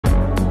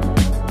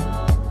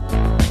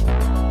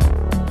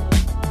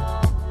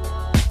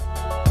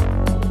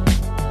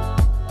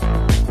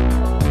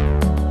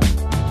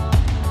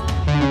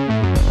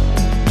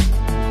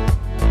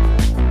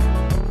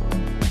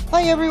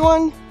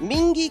everyone,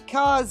 Mingi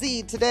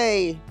Kazi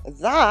today.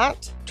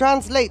 That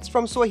translates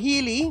from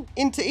Swahili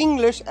into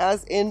English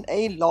as in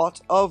a lot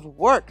of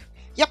work.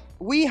 Yep,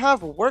 we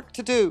have work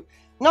to do.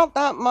 Not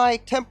that my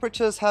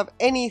temperatures have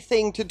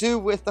anything to do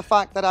with the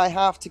fact that I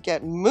have to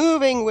get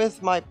moving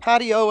with my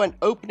patio and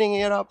opening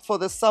it up for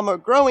the summer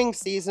growing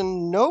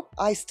season. Nope,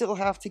 I still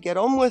have to get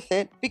on with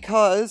it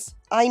because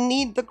I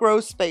need the grow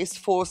space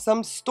for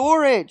some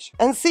storage.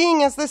 And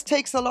seeing as this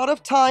takes a lot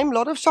of time, a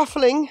lot of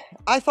shuffling,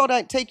 I thought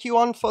I'd take you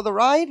on for the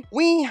ride.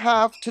 We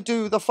have to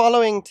do the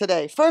following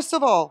today. First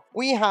of all,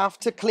 we have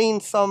to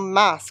clean some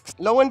masks.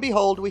 Lo and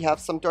behold, we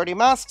have some dirty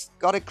masks.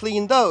 Gotta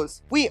clean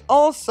those. We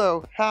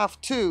also have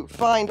to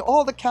find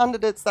all the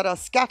candidates that are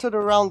scattered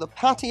around the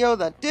patio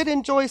that did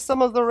enjoy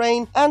some of the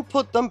rain and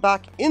put them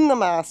back in the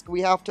mask.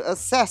 We have to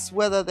assess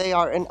whether they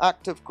are in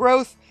active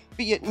growth,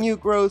 be it new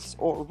growths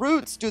or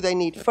roots. Do they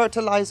need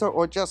fertilizer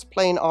or just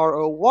plain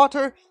RO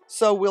water?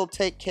 So we'll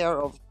take care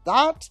of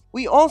that.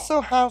 We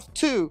also have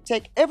to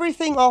take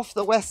everything off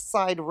the west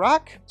side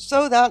rack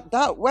so that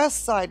that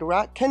west side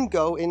rack can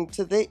go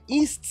into the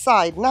east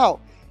side.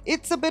 Now,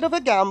 it's a bit of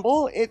a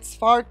gamble. It's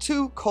far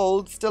too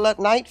cold still at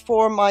night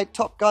for my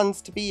Top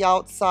Guns to be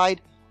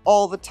outside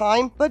all the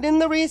time, but in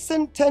the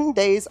recent 10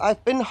 days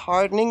I've been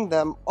hardening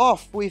them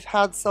off. We've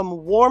had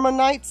some warmer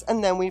nights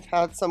and then we've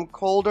had some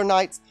colder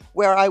nights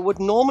where I would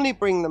normally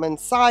bring them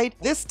inside.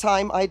 This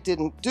time I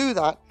didn't do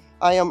that.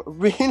 I am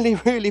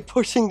really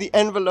pushing the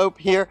envelope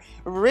here,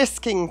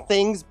 risking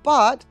things,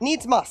 but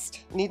needs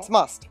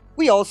must.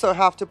 We also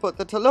have to put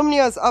the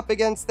Tolumnias up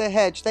against the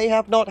hedge. They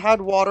have not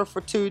had water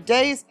for 2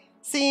 days,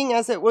 seeing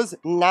as it was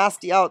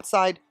nasty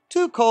outside,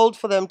 too cold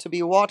for them to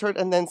be watered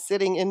and then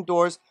sitting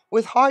indoors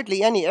with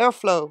hardly any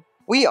airflow.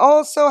 We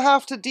also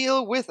have to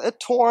deal with a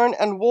torn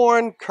and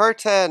worn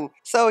curtain.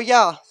 So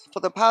yeah, for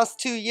the past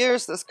 2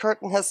 years, this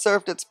curtain has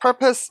served its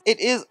purpose.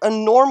 It is a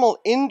normal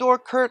indoor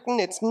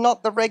curtain. It's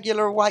not the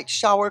regular white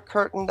shower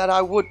curtain that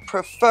I would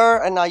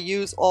prefer and I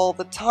use all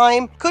the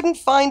time. Couldn't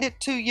find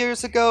it 2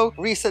 years ago.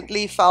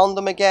 Recently found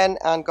them again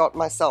and got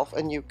myself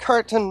a new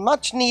curtain.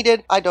 Much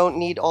needed. I don't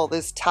need all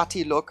this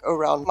tatty look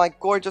around my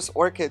gorgeous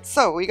orchids.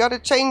 So we got to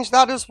change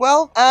that as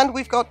well. And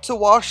we've got to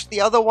wash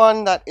the other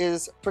one that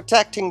is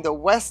protecting the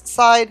west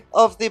side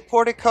of the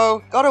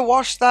portico. Got to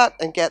wash that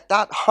and get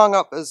that hung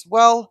up as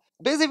well.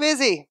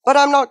 Busy, but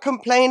I'm not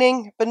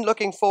complaining. Been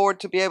looking forward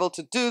to be able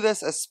to do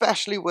this,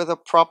 especially with a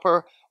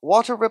proper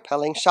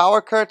water-repelling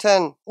shower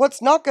curtain.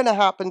 What's not going to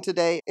happen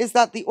today is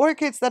that the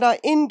orchids that are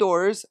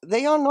indoors,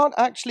 they are not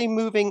actually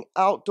moving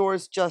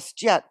outdoors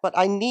just yet, but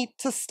I need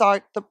to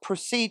start the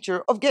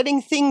procedure of getting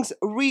things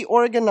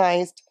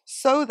reorganized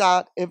so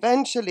that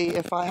eventually,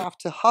 if I have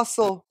to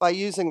hustle by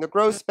using the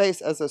grow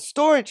space as a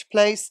storage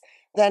place,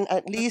 then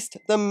at least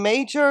the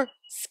major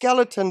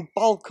skeleton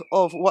bulk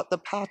of what the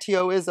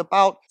patio is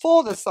about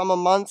for the summer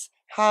months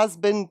has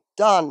been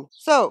done.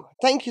 So,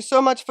 thank you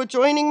so much for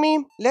joining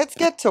me. Let's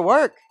get to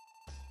work.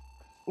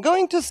 I'm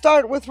going to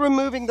start with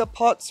removing the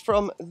pots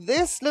from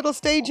this little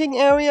staging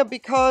area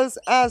because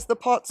as the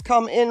pots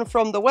come in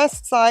from the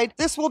west side,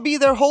 this will be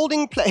their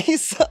holding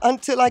place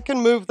until I can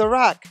move the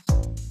rack.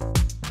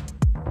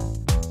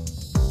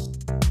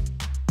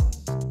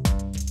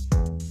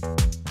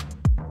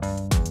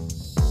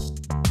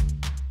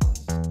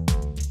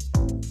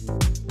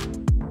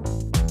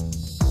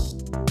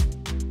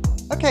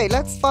 Okay,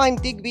 let's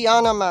find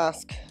Digbyana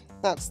mask.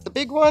 That's the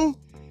big one.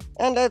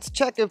 And let's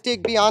check if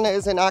Digbyana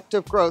is in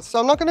active growth. So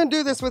I'm not going to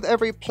do this with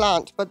every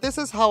plant, but this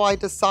is how I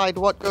decide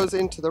what goes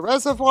into the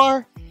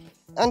reservoir.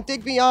 And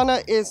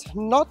Digbyana is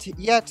not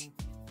yet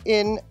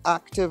in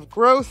active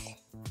growth.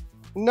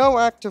 No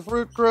active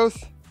root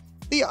growth.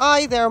 The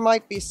eye there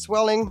might be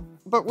swelling,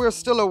 but we're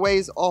still a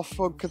ways off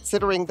for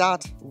considering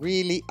that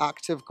really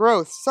active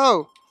growth.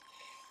 So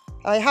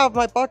I have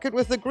my bucket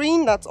with the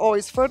green, that's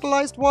always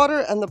fertilized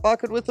water, and the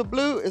bucket with the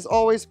blue is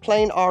always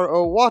plain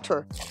RO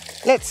water.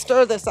 Let's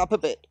stir this up a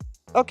bit.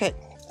 Okay,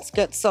 let's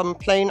get some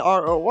plain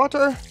RO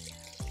water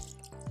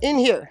in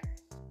here.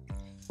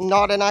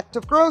 Not an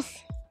active growth.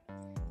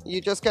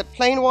 You just get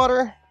plain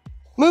water.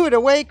 Move it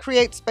away,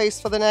 create space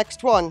for the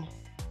next one.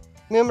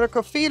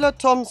 Myrmecophila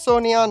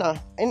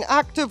thomsoniana, an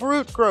active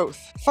root growth.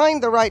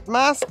 Find the right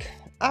mask.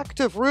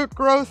 Active root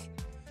growth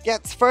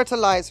gets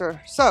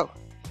fertilizer. So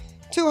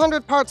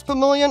 200 parts per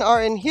million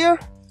are in here.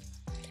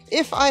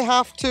 If I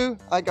have to,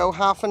 I go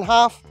half and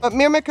half, but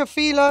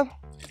Myrmecophila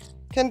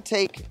can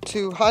take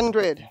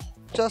 200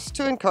 just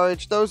to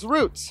encourage those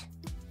roots.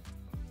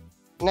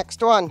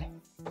 Next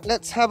one.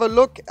 Let's have a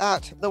look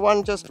at the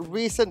one just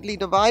recently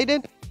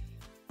divided.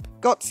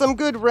 Got some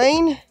good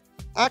rain,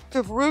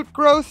 active root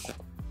growth.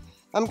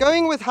 I'm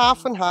going with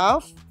half and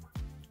half.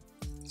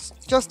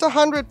 Just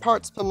 100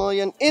 parts per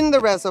million in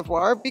the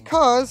reservoir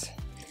because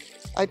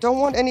I don't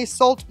want any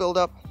salt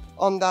buildup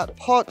on that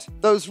pot.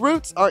 Those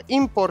roots are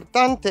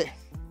importante.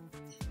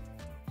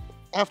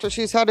 After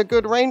she's had a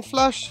good rain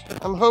flush,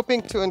 I'm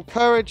hoping to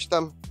encourage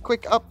them.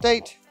 Quick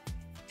update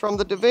from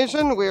the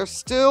division, we're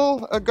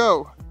still a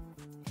go.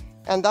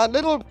 And that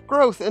little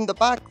growth in the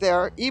back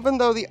there, even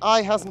though the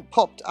eye hasn't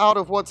popped out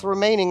of what's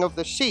remaining of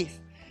the sheath,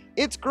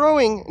 it's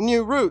growing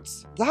new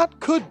roots. That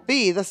could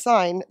be the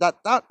sign that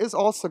that is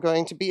also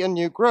going to be a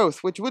new growth,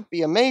 which would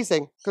be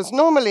amazing. Because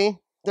normally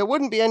there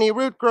wouldn't be any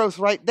root growth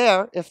right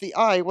there if the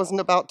eye wasn't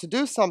about to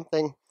do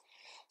something.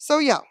 So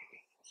yeah,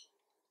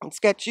 let's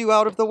get you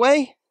out of the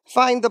way.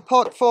 Find the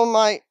pot for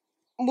my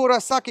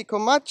Murasaki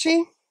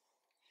Komachi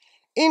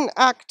in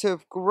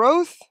active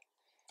growth.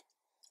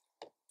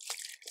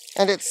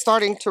 And it's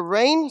starting to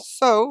rain,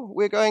 so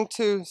we're going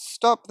to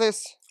stop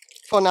this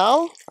for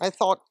now. I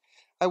thought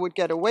I would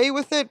get away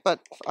with it,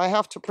 but I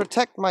have to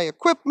protect my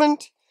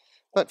equipment.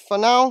 But for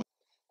now,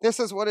 this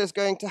is what is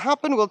going to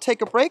happen. We'll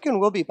take a break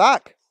and we'll be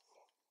back.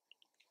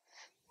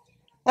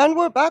 And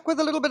we're back with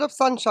a little bit of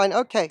sunshine.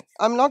 Okay,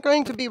 I'm not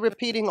going to be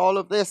repeating all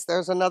of this.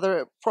 There's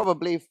another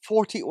probably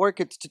 40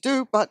 orchids to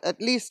do, but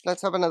at least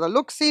let's have another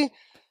look-see.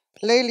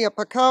 Laelia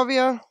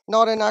pacavia,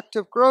 not in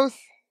active growth.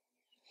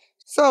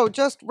 So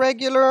just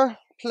regular,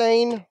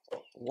 plain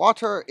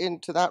water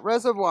into that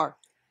reservoir.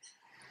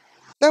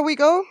 There we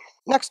go.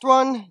 Next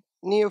one,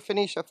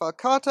 Neophonetia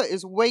falcata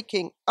is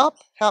waking up.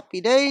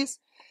 Happy days.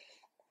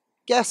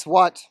 Guess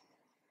what?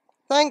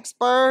 Thanks,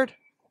 bird.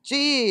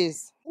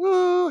 Jeez.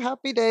 Woo,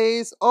 happy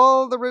days.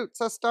 All the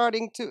roots are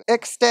starting to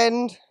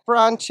extend,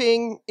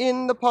 branching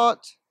in the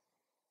pot.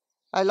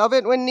 I love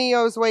it when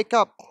Neos wake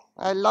up.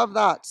 I love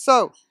that.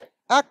 So,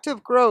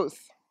 active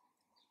growth.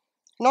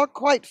 Not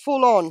quite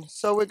full on,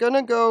 so we're going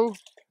to go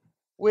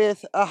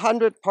with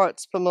 100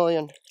 parts per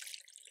million.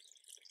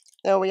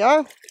 There we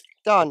are,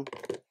 done.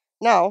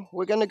 Now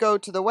we're going to go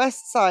to the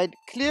west side,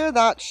 clear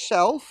that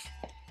shelf,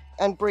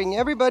 and bring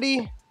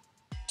everybody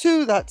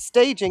to that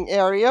staging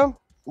area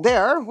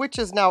there, which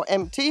is now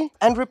empty,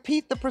 and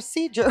repeat the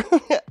procedure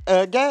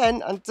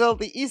again until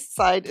the east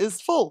side is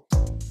full.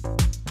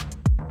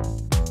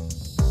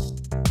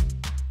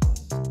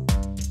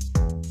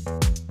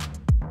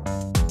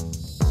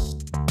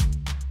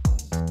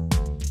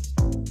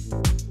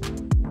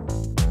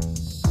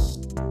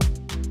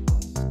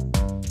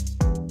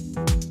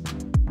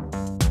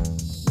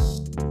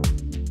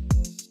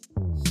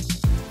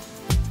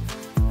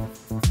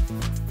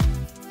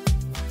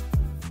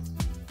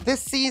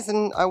 This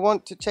season, I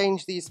want to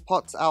change these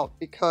pots out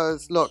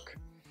because, look,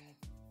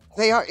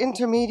 they are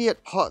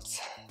intermediate pots.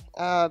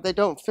 They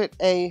don't fit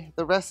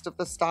the rest of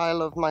the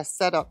style of my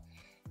setup,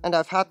 and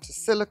I've had to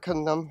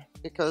silicone them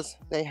because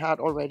they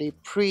had already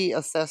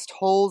pre-assessed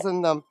holes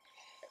in them.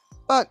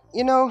 But,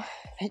 you know,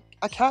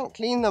 I can't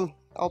clean them.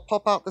 I'll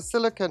pop out the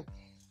silicone,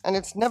 and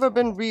it's never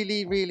been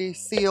really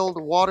sealed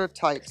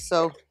watertight.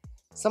 So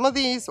some of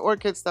these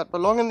orchids that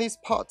belong in these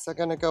pots are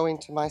going to go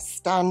into my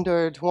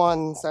standard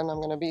ones, and I'm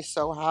going to be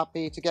so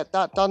happy to get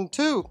that done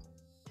too.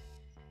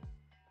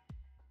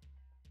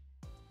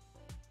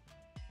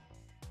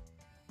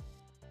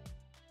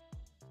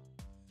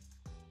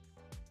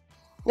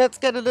 Let's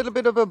get a little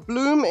bit of a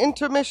bloom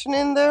intermission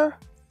in there.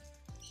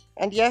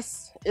 And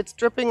yes, it's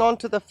dripping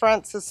onto the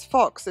Francis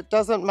Fox. It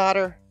doesn't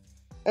matter.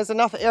 There's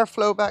enough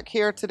airflow back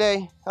here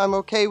today. I'm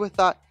okay with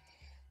that.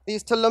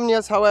 These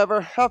Tolumnias,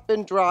 however, have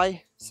been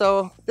dry.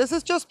 So this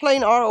is just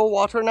plain RO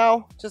water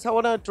now. Just I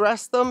want to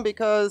address them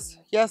because,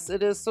 yes,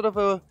 it is sort of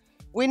a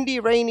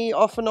windy, rainy,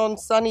 off and on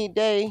sunny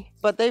day.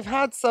 But they've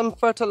had some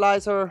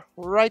fertilizer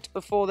right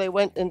before they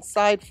went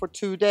inside for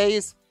 2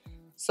 days.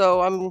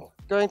 So I'm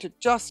going to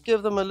just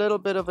give them a little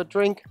bit of a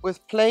drink with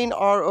plain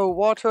RO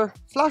water.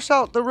 Flush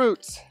out the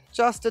roots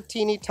just a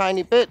teeny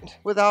tiny bit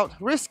without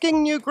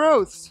risking new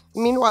growths.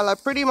 Meanwhile, I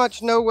pretty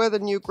much know where the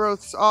new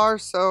growths are,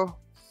 so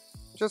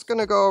I'm just going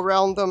to go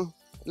around them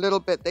a little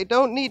bit. They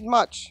don't need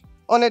much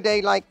on a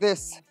day like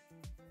this.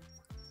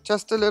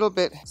 Just a little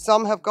bit.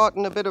 Some have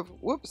gotten a bit of,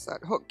 whoops,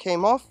 that hook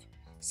came off.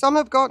 Some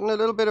have gotten a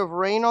little bit of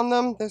rain on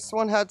them. This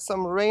one had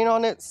some rain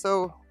on it,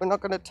 so we're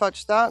not going to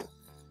touch that.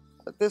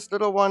 But this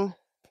little one,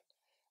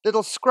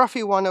 little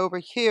scruffy one over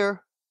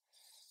here,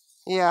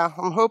 yeah,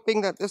 I'm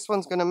hoping that this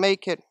one's going to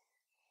make it.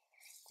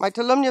 My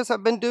Tolumnias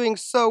have been doing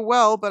so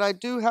well, but I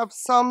do have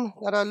some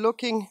that are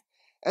looking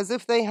as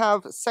if they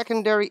have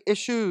secondary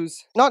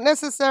issues. Not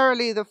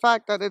necessarily the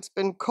fact that it's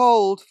been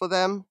cold for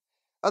them.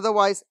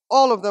 Otherwise,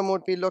 all of them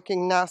would be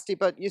looking nasty.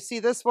 But you see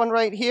this one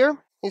right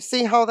here? You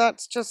see how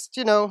that's just,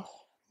 you know,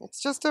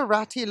 it's just a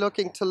ratty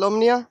looking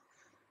Tolumnia,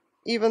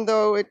 even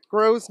though it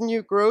grows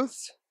new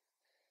growths.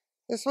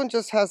 This one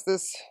just has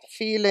this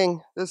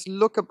feeling, this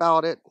look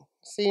about it.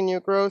 See new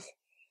growth?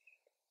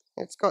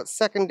 It's got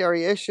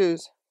secondary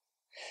issues.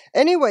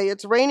 Anyway,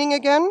 it's raining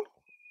again,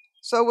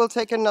 so we'll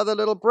take another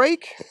little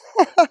break.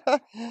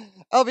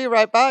 I'll be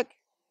right back.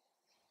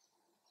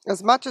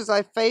 As much as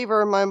I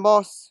favor my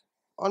moss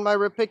on my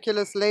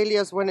Rapiculus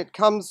Laelias when it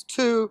comes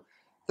to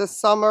the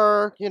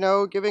summer, you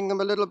know, giving them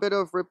a little bit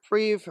of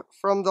reprieve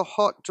from the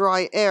hot,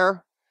 dry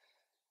air,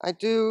 I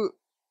do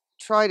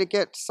try to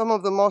get some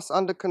of the moss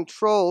under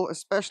control,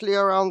 especially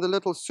around the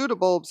little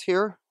pseudobulbs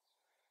here.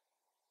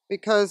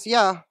 Because,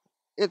 yeah,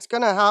 it's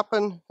going to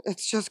happen.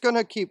 It's just going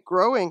to keep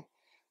growing,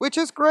 which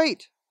is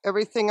great.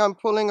 Everything I'm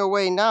pulling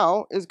away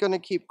now is going to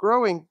keep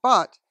growing,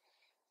 but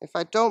if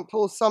I don't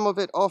pull some of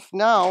it off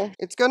now,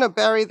 it's going to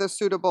bury the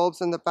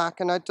pseudobulbs in the back,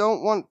 and I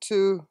don't want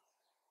to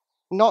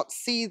not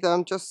see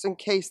them just in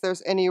case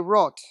there's any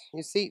rot.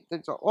 You see,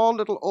 these are all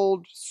little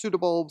old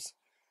pseudobulbs.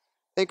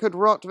 They could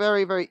rot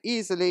very, very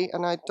easily,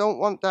 and I don't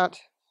want that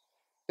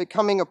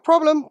becoming a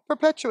problem,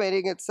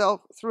 perpetuating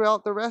itself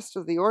throughout the rest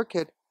of the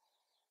orchid.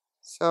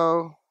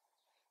 So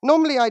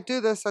normally I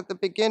do this at the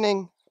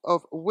beginning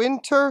of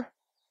winter,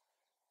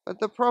 but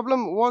the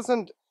problem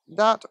wasn't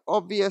that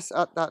obvious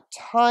at that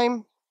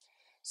time.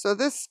 So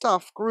this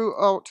stuff grew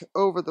out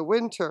over the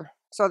winter.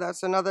 So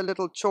that's another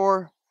little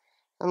chore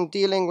I'm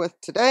dealing with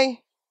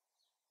today.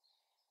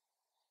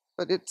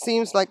 But it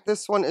seems like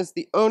this one is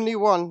the only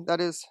one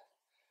that is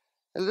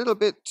a little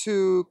bit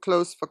too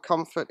close for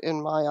comfort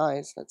in my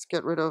eyes. Let's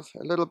get rid of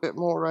a little bit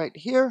more right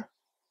here.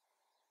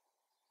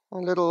 A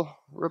little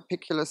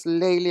Rapiculus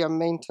laelia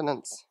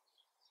maintenance.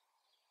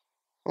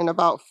 In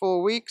about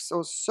 4 weeks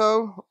or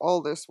so,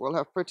 all this will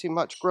have pretty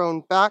much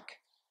grown back.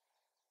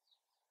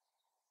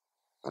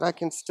 But I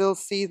can still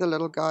see the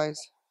little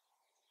guys.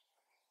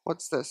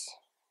 What's this?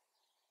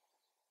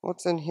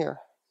 What's in here?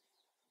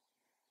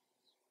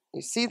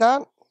 You see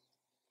that?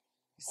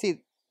 You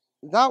see,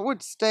 that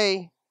would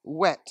stay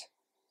wet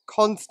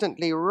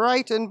constantly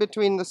right in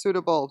between the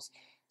pseudobulbs,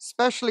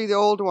 especially the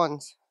old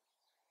ones.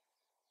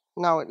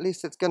 Now at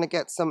least it's going to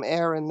get some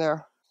air in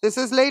there. This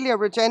is Laelia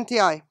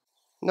regentii.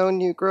 No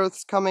new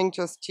growths coming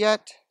just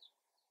yet.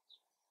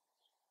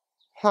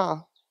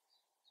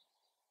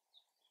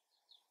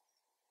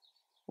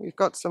 We've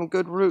got some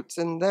good roots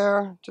in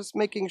there. Just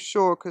making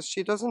sure, because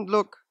she doesn't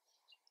look...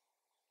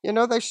 You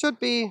know, they should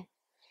be...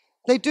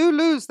 They do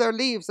lose their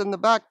leaves in the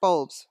back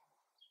bulbs.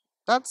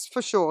 That's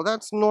for sure.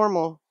 That's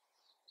normal.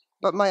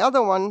 But my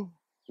other one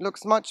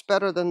looks much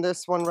better than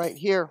this one right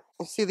here.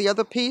 You see the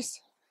other piece?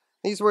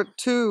 These were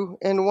 2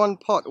 in 1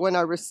 pot when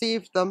I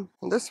received them.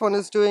 And this one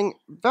is doing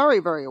very,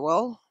 very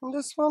well. And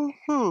this one,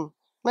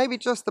 maybe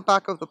just the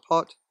back of the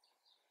pot.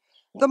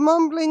 The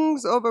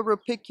mumblings of a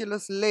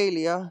Rapiculus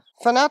laelia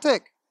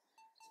fanatic.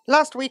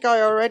 Last week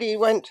I already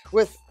went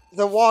with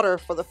the water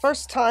for the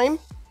first time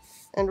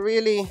and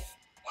really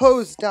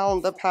hosed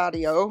down the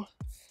patio.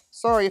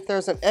 Sorry if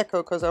there's an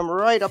echo because I'm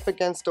right up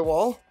against a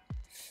wall.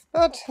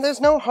 But there's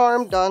no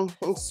harm done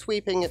in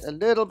sweeping it a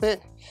little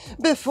bit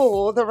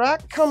before the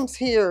rat comes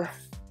here.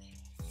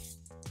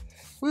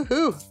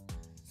 Woohoo!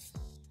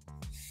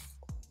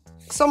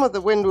 Some of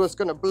the wind was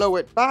going to blow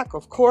it back,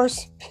 of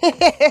course.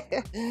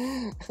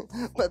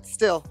 But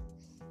still,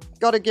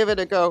 gotta give it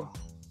a go.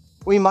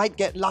 We might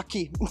get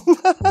lucky.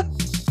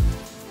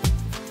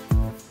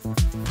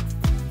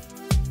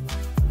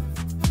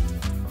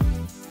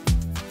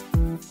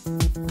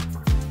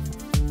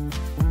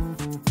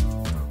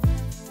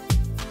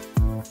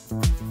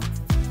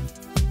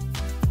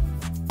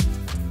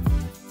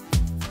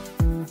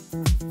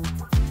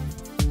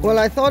 Well,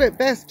 I thought it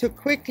best to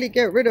quickly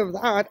get rid of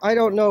that. I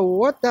don't know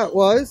what that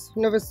was.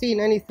 Never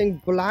seen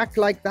anything black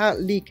like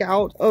that leak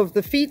out of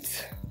the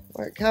feet.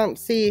 I can't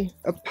see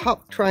a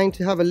pup trying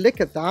to have a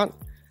lick at that.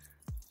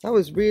 That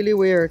was really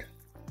weird.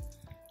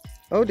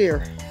 Oh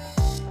dear.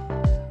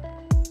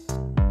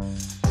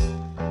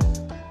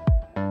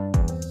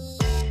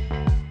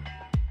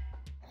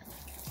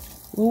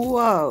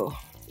 Whoa,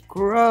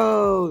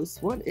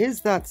 gross. What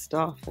is that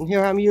stuff? And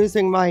here I'm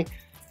using my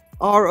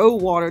RO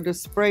water to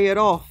spray it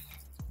off.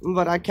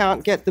 But I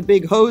can't get the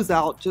big hose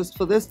out just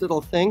for this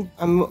little thing.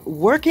 I'm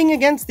working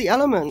against the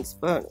elements,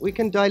 but we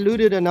can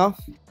dilute it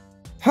enough.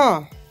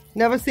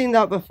 Never seen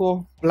that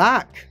before.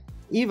 Black,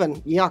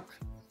 even, yuck.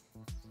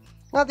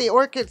 Now the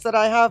orchids that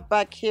I have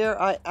back here,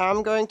 I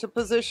am going to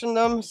position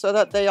them so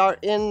that they are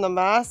in the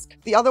mask.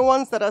 The other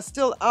ones that are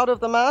still out of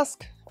the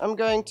mask, I'm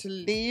going to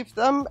leave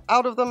them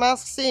out of the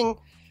mask, seeing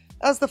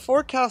as the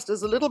forecast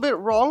is a little bit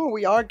wrong.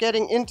 We are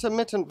getting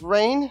intermittent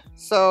rain,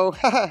 so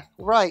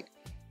right.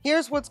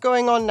 Here's what's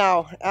going on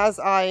now, as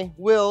I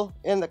will,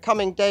 in the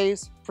coming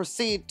days,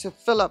 proceed to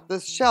fill up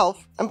this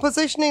shelf. I'm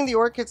positioning the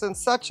orchids in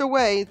such a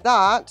way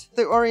that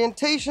the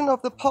orientation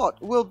of the pot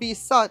will be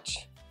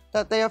such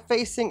that they are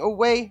facing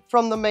away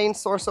from the main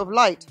source of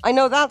light. I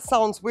know that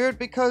sounds weird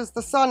because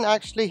the sun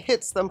actually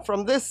hits them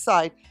from this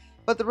side,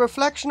 but the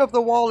reflection of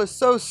the wall is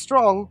so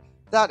strong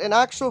that in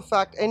actual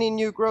fact, any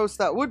new growths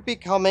that would be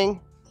coming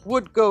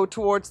would go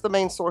towards the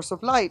main source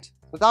of light.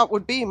 That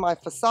would be my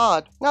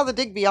facade. Now the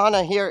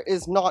Digbyana here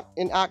is not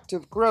in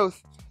active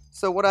growth,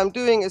 so what I'm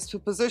doing is to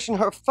position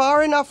her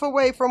far enough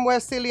away from where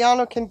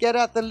Ciliano can get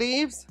at the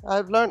leaves.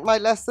 I've learned my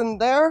lesson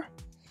there.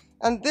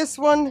 And this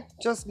one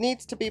just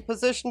needs to be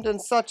positioned in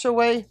such a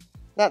way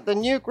that the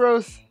new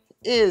growth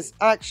is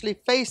actually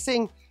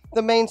facing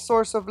the main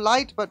source of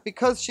light, but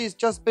because she's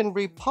just been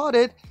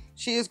repotted,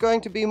 she is going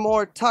to be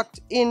more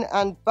tucked in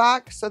and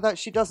back so that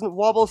she doesn't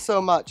wobble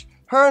so much.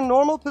 Her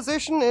normal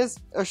position is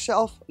a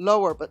shelf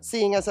lower, but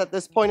seeing as at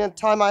this point in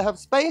time I have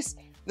space,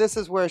 this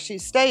is where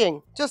she's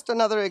staying. Just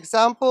another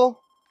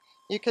example.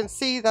 You can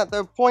see that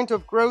the point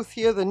of growth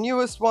here, the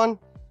newest one,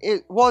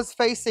 it was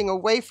facing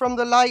away from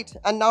the light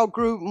and now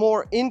grew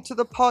more into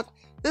the pot.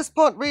 This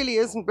pot really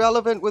isn't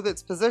relevant with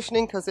its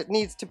positioning because it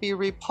needs to be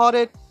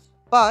repotted,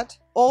 but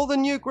all the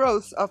new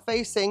growths are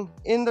facing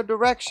in the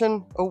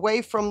direction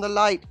away from the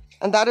light.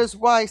 And that is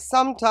why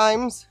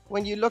sometimes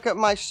when you look at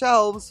my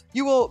shelves,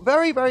 you will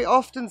very, very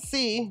often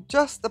see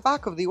just the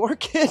back of the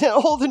orchid and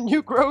all the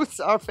new growths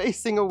are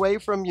facing away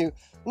from you.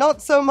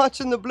 Not so much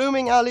in the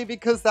blooming alley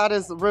because that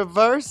is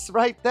reverse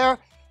right there,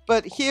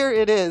 but here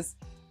it is.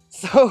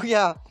 So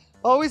yeah,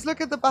 always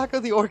look at the back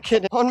of the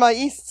orchid on my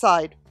east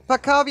side.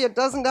 Pacavia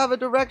doesn't have a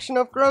direction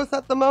of growth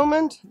at the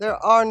moment. There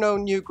are no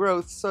new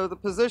growths, so the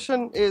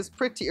position is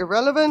pretty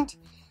irrelevant.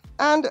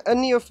 And a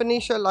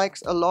Neophonetia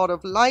likes a lot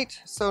of light,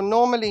 so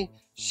normally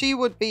she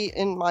would be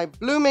in my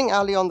blooming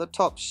alley on the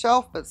top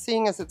shelf, but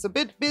seeing as it's a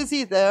bit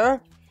busy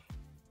there,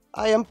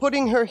 I am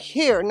putting her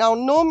here. Now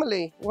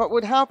normally what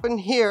would happen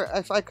here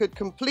if I could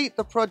complete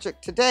the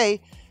project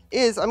today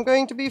is I'm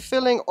going to be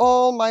filling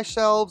all my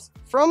shelves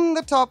from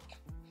the top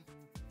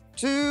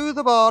to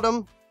the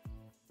bottom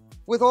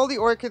with all the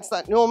orchids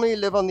that normally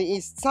live on the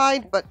east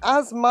side, but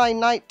as my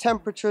night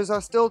temperatures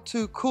are still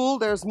too cool,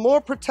 there's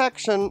more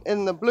protection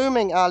in the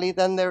blooming alley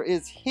than there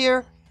is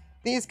here.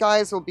 These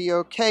guys will be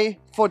okay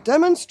for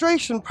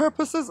demonstration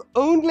purposes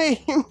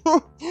only.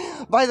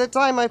 By the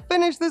time I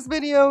finish this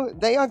video,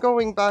 they are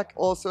going back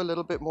also a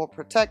little bit more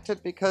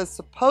protected because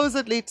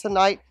supposedly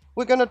tonight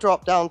we're going to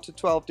drop down to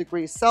 12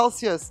 degrees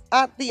Celsius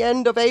at the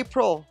end of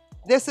April.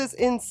 This is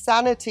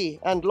insanity,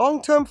 and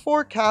long-term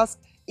forecast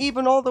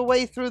even all the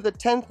way through the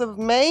 10th of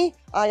May,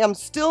 I am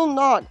still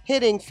not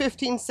hitting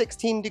 15,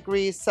 16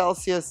 degrees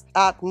Celsius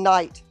at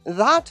night.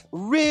 That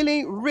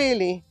really,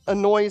 really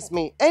annoys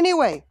me.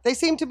 Anyway, they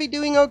seem to be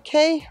doing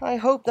okay. I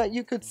hope that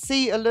you could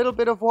see a little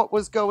bit of what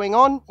was going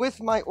on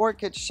with my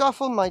orchid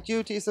shuffle, my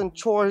duties and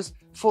chores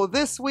for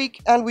this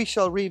week, and we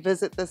shall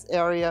revisit this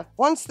area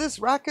once this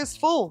rack is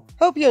full.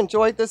 Hope you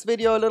enjoyed this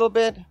video a little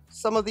bit.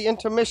 Some of the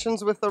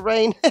intermissions with the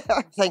rain.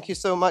 Thank you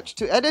so much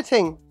to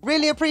editing.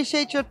 Really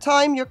appreciate your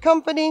time, your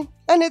company,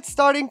 and it's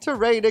starting to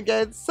rain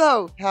again.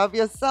 So have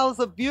yourselves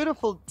a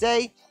beautiful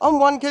day, on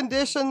one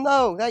condition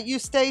though, that you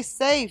stay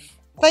safe.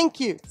 Thank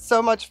you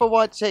so much for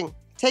watching.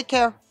 Take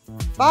care.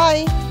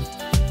 Bye.